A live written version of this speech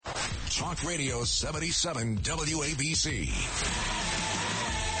Talk Radio 77 WABC.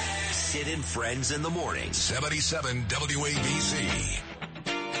 Sid and Friends in the morning. 77 WABC.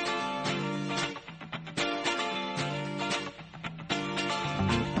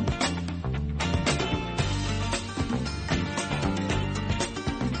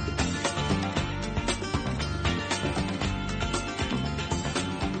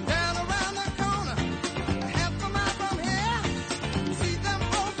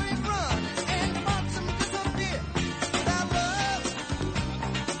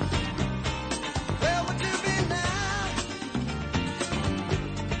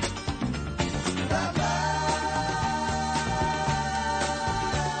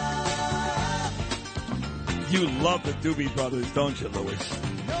 You love the Doobie Brothers, don't you, Louis?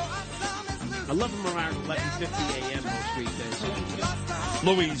 I love them around 11:50 a.m. most weekdays.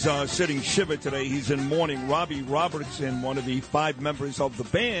 Louis sitting shiver today. He's in mourning. Robbie Robertson, one of the 5 members of the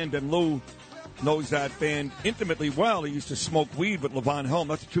band, and Lou knows that band intimately well. He used to smoke weed with Levon Helm.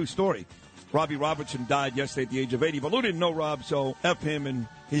 That's a true story. Robbie Robertson died yesterday at the age of 80, but Lou didn't know Rob, so F him, and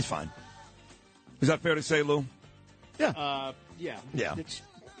he's fine. Is that fair to say, Lou? Yeah. Yeah. It's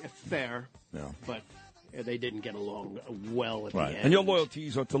fair, Yeah. but they didn't get along well at the end. And your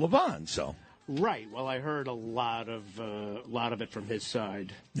loyalties are to Levon, so. Right. Well, I heard a lot of it from his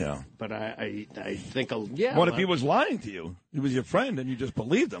side. Yeah. But I think, yeah. What if he was lying to you? He was your friend and you just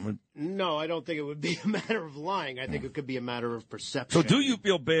believed him? No, I don't think it would be a matter of lying. I think it could be a matter of perception. So do you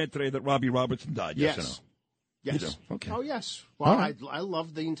feel bad today that Robbie Robertson died? Yes or no? Yes. You do? Okay. Oh, yes. Well, right. I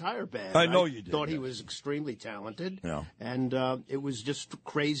loved the entire band. I know you did. Thought he was extremely talented. Yeah. And it was just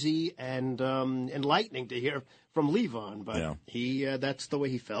crazy and enlightening to hear from Levon. But that's the way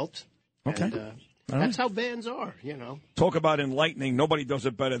he felt. Okay. And, that's how bands are, you know. Talk about enlightening. Nobody does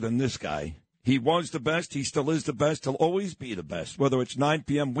it better than this guy. He was the best. He still is the best. He'll always be the best, whether it's 9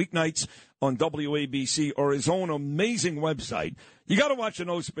 p.m. weeknights on WABC or his own amazing website. You got to watch the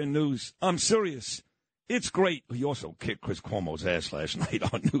No Spin News. I'm serious. It's great. He also kicked Chris Cuomo's ass last night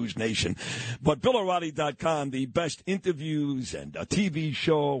on News Nation. But BillO'Reilly.com, the best interviews and a TV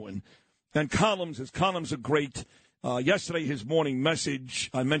show and columns. His columns are great. Yesterday, his morning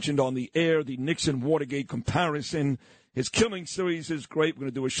message, I mentioned on the air, the Nixon-Watergate comparison. His Killing series is great. We're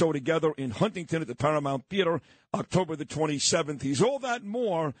going to do a show together in Huntington at the Paramount Theater, October the 27th. He's all that and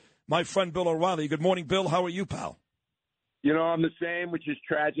more. My friend Bill O'Reilly. Good morning, Bill. How are you, pal? You know, I'm the same, which is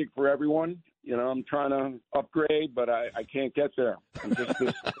tragic for everyone. You know, I'm trying to upgrade, but I can't get there. I'm just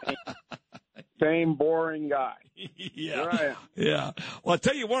the same boring guy. Yeah. Right. Yeah. Well, I'll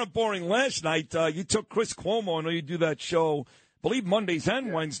tell you, you weren't boring last night. You took Chris Cuomo. I know you do that show, I believe Mondays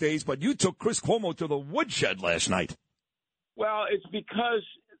and Wednesdays, but you took Chris Cuomo to the woodshed last night. Well, it's because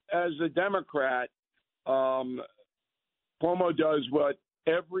as a Democrat, Cuomo does what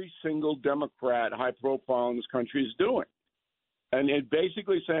every single Democrat high profile in this country is doing. And it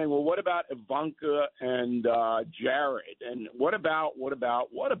basically saying, well, what about Ivanka and Jared? And what about?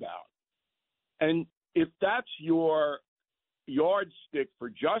 And if that's your yardstick for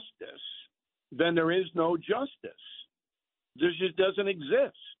justice, then there is no justice. This just doesn't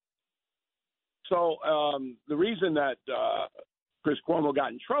exist. So the reason that Chris Cuomo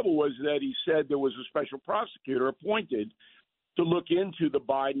got in trouble was that he said there was a special prosecutor appointed to look into the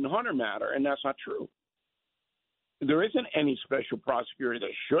Biden-Hunter matter, and that's not true. There isn't any special prosecutor. There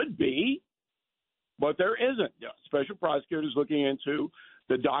should be, but there isn't. The special prosecutor is looking into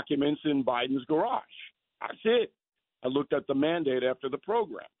the documents in Biden's garage. That's it. I looked at the mandate after the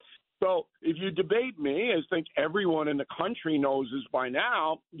program. So if you debate me, as think everyone in the country knows this by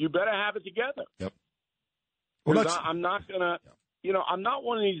now, you better have it together. Yep. Well, I'm not going to, I'm not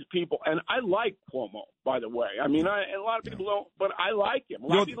one of these people, and I like Cuomo, by the way. I mean, a lot of people don't, but I like him. A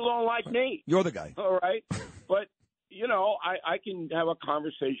lot of people don't like me. You're the guy. All right? But, I can have a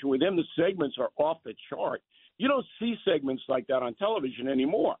conversation with him. The segments are off the chart. You don't see segments like that on television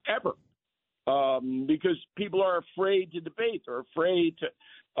anymore, ever, because people are afraid to debate. They're afraid to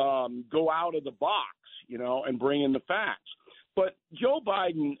go out of the box, and bring in the facts. But Joe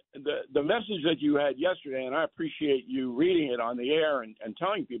Biden, the message that you had yesterday, and I appreciate you reading it on the air and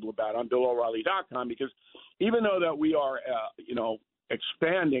telling people about it on BillO'Reilly.com, because even though that we are,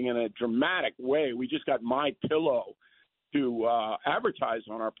 expanding in a dramatic way, we just got My Pillow to advertise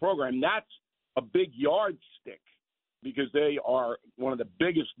on our program. That's a big yardstick because they are one of the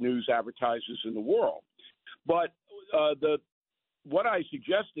biggest news advertisers in the world. But what I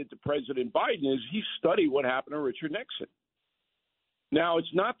suggested to President Biden is he study what happened to Richard Nixon. Now,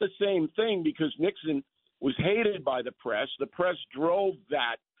 it's not the same thing because Nixon was hated by the press. The press drove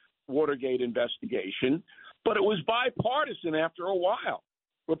that Watergate investigation, but it was bipartisan after a while.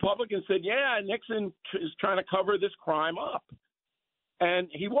 Republicans said, yeah, Nixon is trying to cover this crime up. And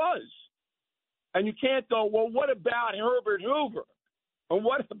he was. And you can't go, well, what about Herbert Hoover? And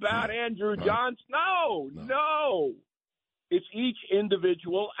what about Andrew Johnson? No. It's each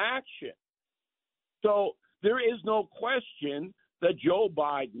individual action. So there is no question that Joe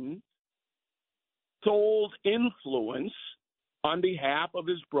Biden sold influence on behalf of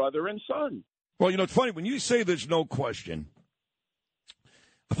his brother and son. Well, it's funny. When you say there's no question,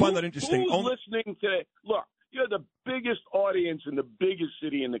 I find that interesting. Who's listening to – look, you're the biggest audience in the biggest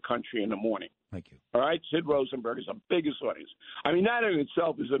city in the country in the morning. Thank you. All right? Sid Rosenberg is the biggest audience. I mean, that in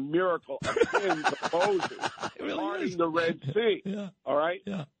itself is a miracle akin to Moses parting the Red Sea. Yeah. All right?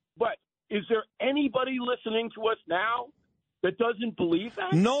 Yeah. But is there anybody listening to us now that doesn't believe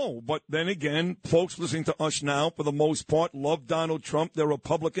that? No, but then again, folks listening to us now, for the most part, love Donald Trump. They're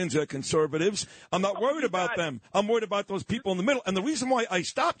Republicans, they're conservatives. I'm not worried about them. I'm worried about those people in the middle. And the reason why I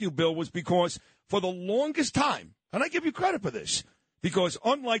stopped you, Bill, was because for the longest time, and I give you credit for this, because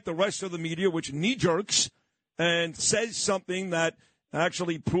unlike the rest of the media, which knee-jerks and says something that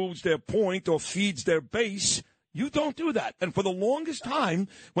actually proves their point or feeds their base, you don't do that. And for the longest time,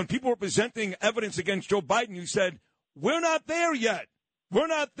 when people were presenting evidence against Joe Biden, you said, we're not there yet. We're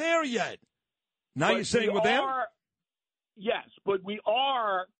not there yet. Now but you're saying we're there? Yes, but we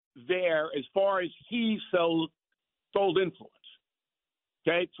are there as far as he sold influence.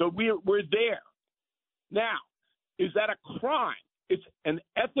 Okay, so we're there. Now, is that a crime? It's an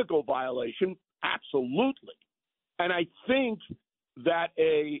ethical violation, absolutely. And I think that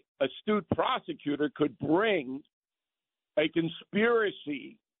a astute prosecutor could bring a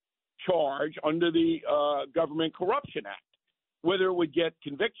conspiracy charge under the Government Corruption Act. Whether it would get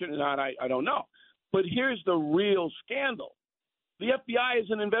conviction or not, I don't know. But here's the real scandal. The FBI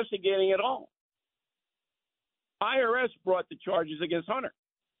isn't investigating at all. IRS brought the charges against Hunter.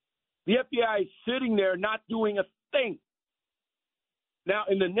 The FBI is sitting there not doing a thing. Now,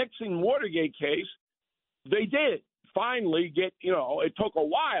 in the Nixon-Watergate case, they did finally get, it took a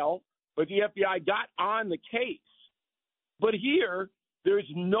while, but the FBI got on the case. But here, there's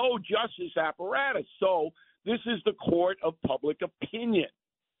no justice apparatus. So this is the court of public opinion.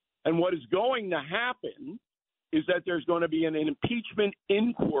 And what is going to happen is that there's going to be an impeachment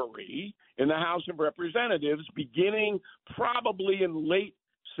inquiry in the House of Representatives beginning probably in late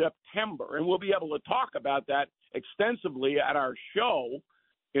September. And we'll be able to talk about that extensively at our show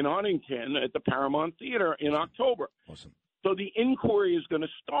in Huntington at the Paramount Theater in October. Awesome. So the inquiry is going to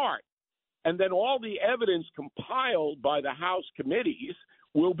start. And then all the evidence compiled by the House committees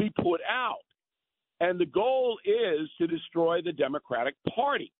will be put out. And the goal is to destroy the Democratic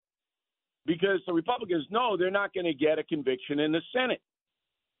Party because the Republicans know they're not going to get a conviction in the Senate.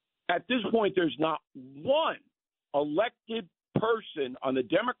 At this point, there's not one elected person on the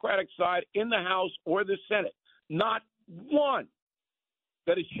Democratic side in the House or the Senate, not one,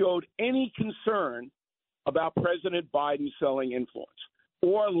 that has showed any concern about President Biden selling influence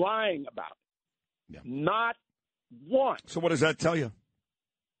or lying about it. Yeah. Not one. So what does that tell you?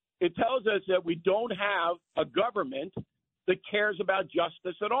 It tells us that we don't have a government that cares about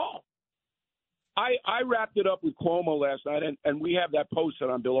justice at all. I wrapped it up with Cuomo last night, and we have that posted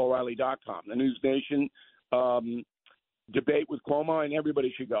on BillO'Reilly.com, the News Nation debate with Cuomo, and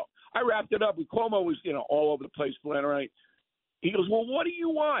everybody should go. I wrapped it up with Cuomo was, all over the place, right? He goes, well, what do you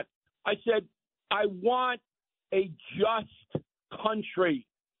want? I said, I want a just country.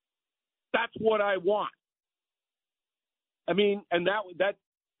 That's what I want. I mean, and that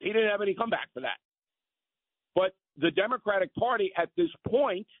he didn't have any comeback for that. But the Democratic Party at this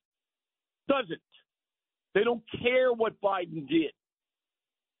point doesn't. They don't care what Biden did.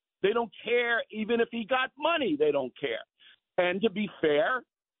 They don't care even if he got money. They don't care. And to be fair,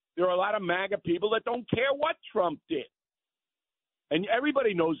 there are a lot of MAGA people that don't care what Trump did. And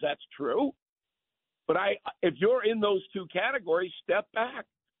everybody knows that's true. But if you're in those two categories, step back.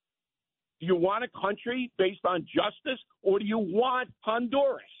 Do you want a country based on justice, or do you want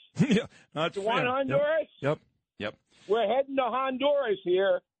Honduras? Yeah, that's you want Honduras? Yep. We're heading to Honduras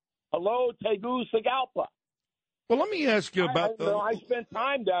here. Hello, Tegucigalpa. Well, let me ask you about I spent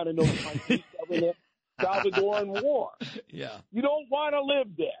time down in those countries covering the Salvadoran War. Yeah. You don't want to live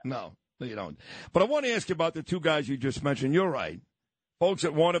there. No, you don't. But I want to ask you about the two guys you just mentioned. You're right. Folks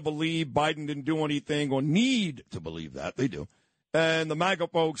that want to believe Biden didn't do anything or need to believe that, they do. And the MAGA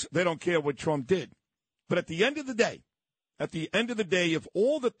folks, they don't care what Trump did. But at the end of the day, if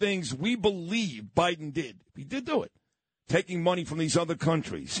all the things we believe Biden did, he did do it, taking money from these other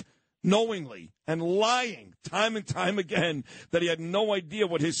countries, knowingly and lying time and time again that he had no idea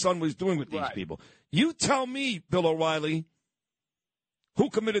what his son was doing with these people. You tell me, Bill O'Reilly, Who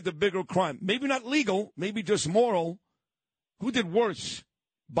committed the bigger crime? Maybe not legal, maybe just moral. Who did worse,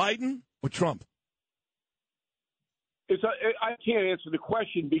 Biden or Trump? I can't answer the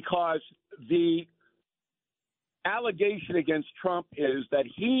question because the allegation against Trump is that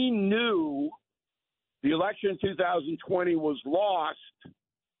he knew the election in 2020 was lost,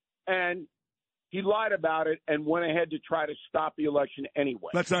 and he lied about it and went ahead to try to stop the election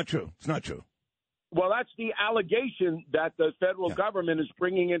anyway. That's not true. It's not true. Well, that's the allegation that the federal government is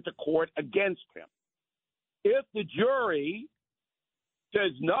bringing into court against him. If the jury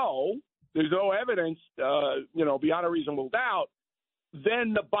says no, there's no evidence, beyond a reasonable doubt,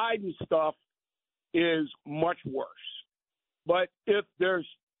 then the Biden stuff is much worse. But if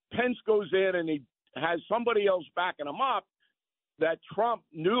Pence goes in and he has somebody else backing him up, that Trump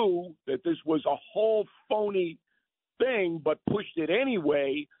knew that this was a whole phony thing but pushed it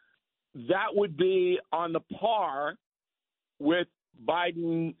anyway, that would be on the par with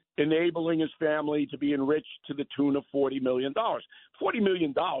Biden enabling his family to be enriched to the tune of $40 million. $40 million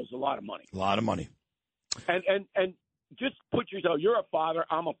is a lot of money. A lot of money. And just put yourself, you're a father,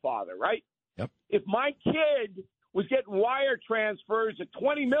 I'm a father, right? Yep. If my kid was getting wire transfers at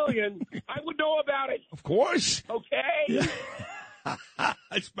 $20 million, I would know about it. Of course. Okay? Yeah.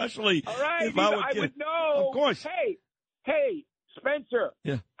 Especially all right, if I would know. Of course. Hey, Spencer.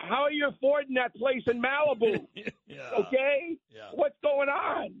 Yeah. How are you affording that place in Malibu? Yeah. Okay? Yeah. What's going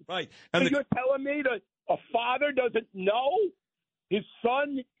on? Right. And you're telling me that a father doesn't know his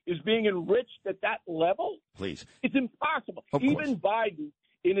son is being enriched at that level? Please. It's impossible. Even Biden,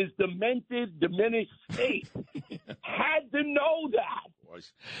 in his demented, diminished state, had to know that.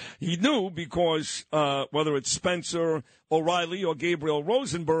 He knew because whether it's Spencer, O'Reilly, or Gabriel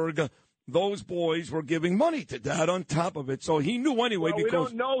Rosenberg, those boys were giving money to Dad on top of it. So he knew anyway. Well,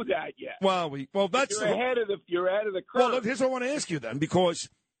 because we don't know that yet. Well, that's you're ahead of the curve. Well, here's what I want to ask you then, because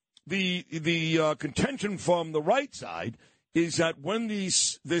the contention from the right side is that when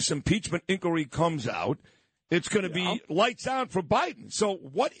this impeachment inquiry comes out, it's going to be lights out for Biden. So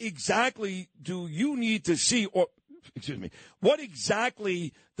what exactly do you need to see, or excuse me, what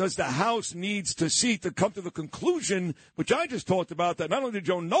exactly does the House needs to see to come to the conclusion, which I just talked about, that not only did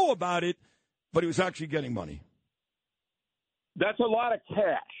Joe know about it, but he was actually getting money? That's a lot of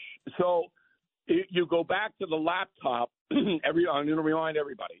cash. So you go back to the laptop. I'm going to remind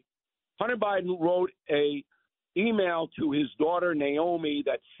everybody. Hunter Biden wrote a email to his daughter Naomi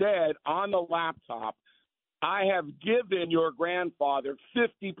that said on the laptop, I have given your grandfather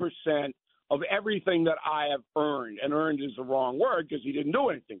 50% of everything that I have earned. And earned is the wrong word because he didn't do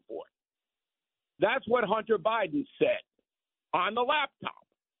anything for it. That's what Hunter Biden said on the laptop.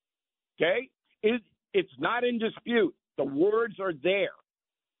 Okay? It's not in dispute. The words are there.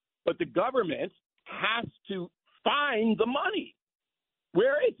 But the government has to find the money.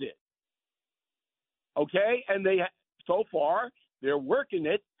 Where is it? Okay? And so far, they're working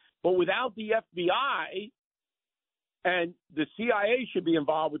it. But without the FBI, and the CIA should be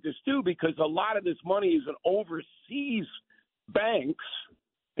involved with this too, because a lot of this money is in overseas banks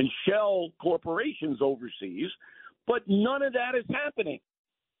and shell corporations overseas, but none of that is happening.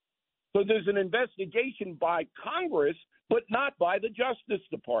 So there's an investigation by Congress, but not by the Justice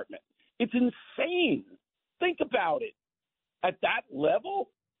Department. It's insane. Think about it. At that level,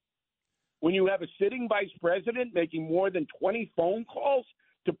 when you have a sitting vice president making more than 20 phone calls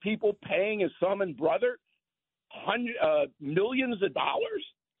to people paying his son and brother millions of dollars,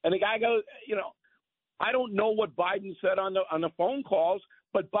 and the guy goes, I don't know what Biden said on the phone calls,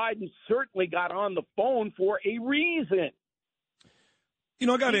 but Biden certainly got on the phone for a reason. I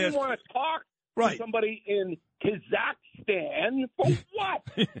got to ask. He didn't want to talk to somebody in Kazakhstan for what?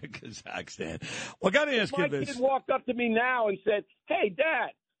 Kazakhstan. Well, I got to ask you this. My kid walked up to me now and said, "Hey,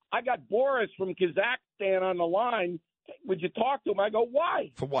 Dad, I got Boris from Kazakhstan on the line. Would you talk to him?" I go,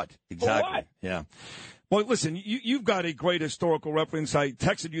 "Why? For what? Exactly. For what?" Yeah. Well, listen, you've got a great historical reference. I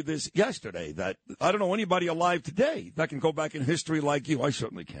texted you this yesterday that I don't know anybody alive today that can go back in history like you. I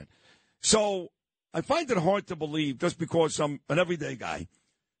certainly can. So I find it hard to believe, just because I'm an everyday guy,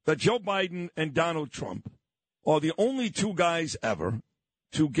 that Joe Biden and Donald Trump are the only two guys ever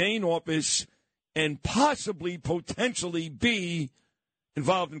to gain office and possibly, potentially be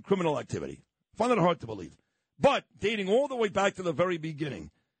involved in criminal activity. I find it hard to believe. But dating all the way back to the very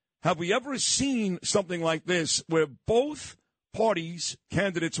beginning, have we ever seen something like this where both parties,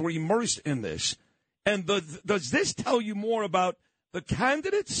 candidates, were immersed in this? And does this tell you more about the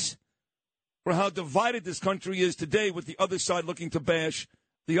candidates or how divided this country is today, with the other side looking to bash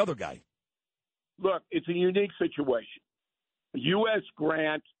the other guy? Look, it's a unique situation. U.S.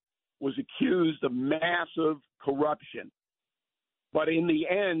 Grant was accused of massive corruption. But in the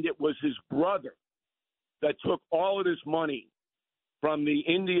end, it was his brother that took all of this money from the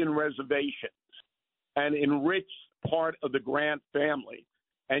Indian reservations and enriched part of the Grant family.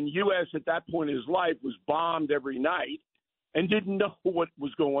 And U.S. at that point in his life was bombed every night and didn't know what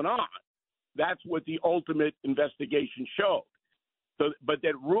was going on. That's what the ultimate investigation showed. So, but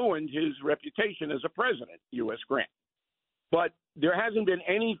that ruined his reputation as a president, U.S. Grant. But there hasn't been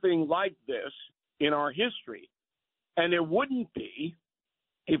anything like this in our history. And there wouldn't be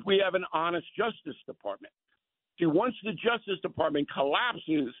if we have an honest Justice Department. See, once the Justice Department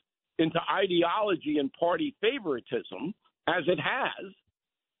collapses into ideology and party favoritism, as it has,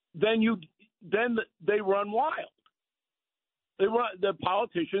 then they run wild. The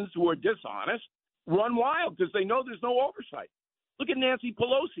politicians who are dishonest run wild because they know there's no oversight. Look at Nancy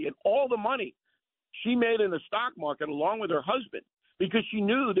Pelosi and all the money she made in the stock market along with her husband because she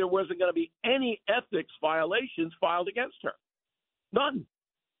knew there wasn't going to be any ethics violations filed against her. None.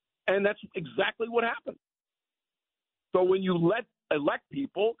 And that's exactly what happened. So when you elect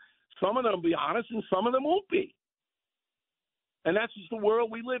people, some of them will be honest and some of them won't be. And that's just the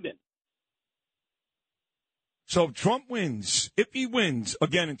world we live in. So if Trump wins, if he wins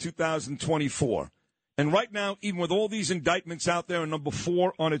again in 2024, and right now, even with all these indictments out there, and number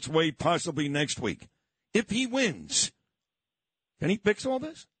 4 on its way possibly next week, if he wins, can he fix all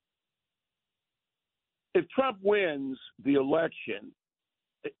this? If Trump wins the election,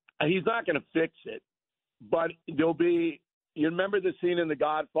 he's not going to fix it. But there'll be, you remember the scene in The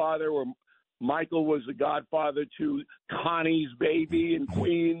Godfather where Michael was the godfather to Connie's baby in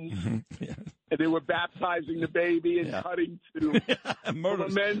Queens, and they were baptizing the baby and cutting to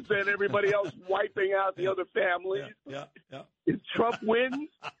men and everybody else wiping out the other families. If Trump wins,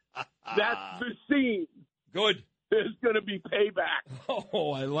 that's the scene. Good. There's going to be payback.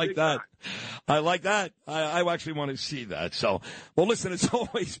 Oh, I like that. I like that. I actually want to see that. So, well, listen, as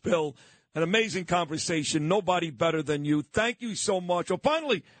always, Bill, an amazing conversation. Nobody better than you. Thank you so much. Oh,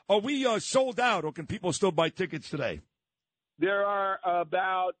 finally, are we sold out, or can people still buy tickets today? There are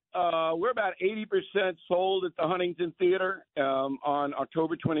we're about 80% sold at the Huntington Theater on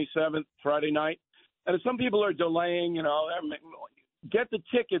October 27th, Friday night. And some people are delaying, get the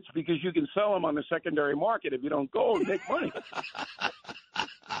tickets because you can sell them on the secondary market if you don't go and make money.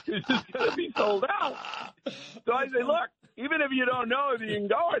 It's just going to be sold out. So I say, look, even if you don't know if you can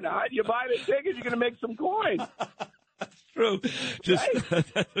go or not, you buy the ticket, you're going to make some coins. That's true.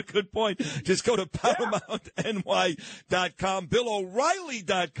 That's a good point. Just go to ParamountNY.com,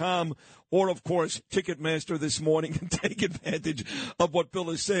 BillO'Reilly.com, or, of course, Ticketmaster this morning and take advantage of what Bill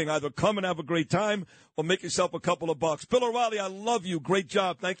is saying. Either come and have a great time or make yourself a couple of bucks. Bill O'Reilly, I love you. Great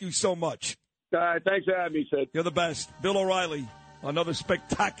job. Thank you so much. Thanks for having me, Sid. You're the best. Bill O'Reilly, another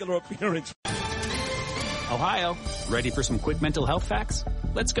spectacular appearance. Ohio, ready for some quick mental health facts?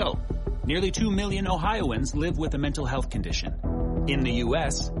 Let's go. Nearly 2 million Ohioans live with a mental health condition. In the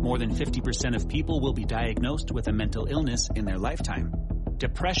U.S., more than 50% of people will be diagnosed with a mental illness in their lifetime.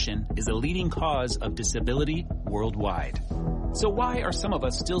 Depression is a leading cause of disability worldwide. So why are some of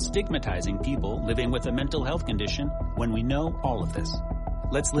us still stigmatizing people living with a mental health condition when we know all of this?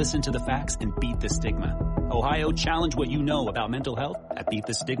 Let's listen to the facts and beat the stigma. Ohio, challenge what you know about mental health at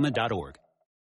beatthestigma.org.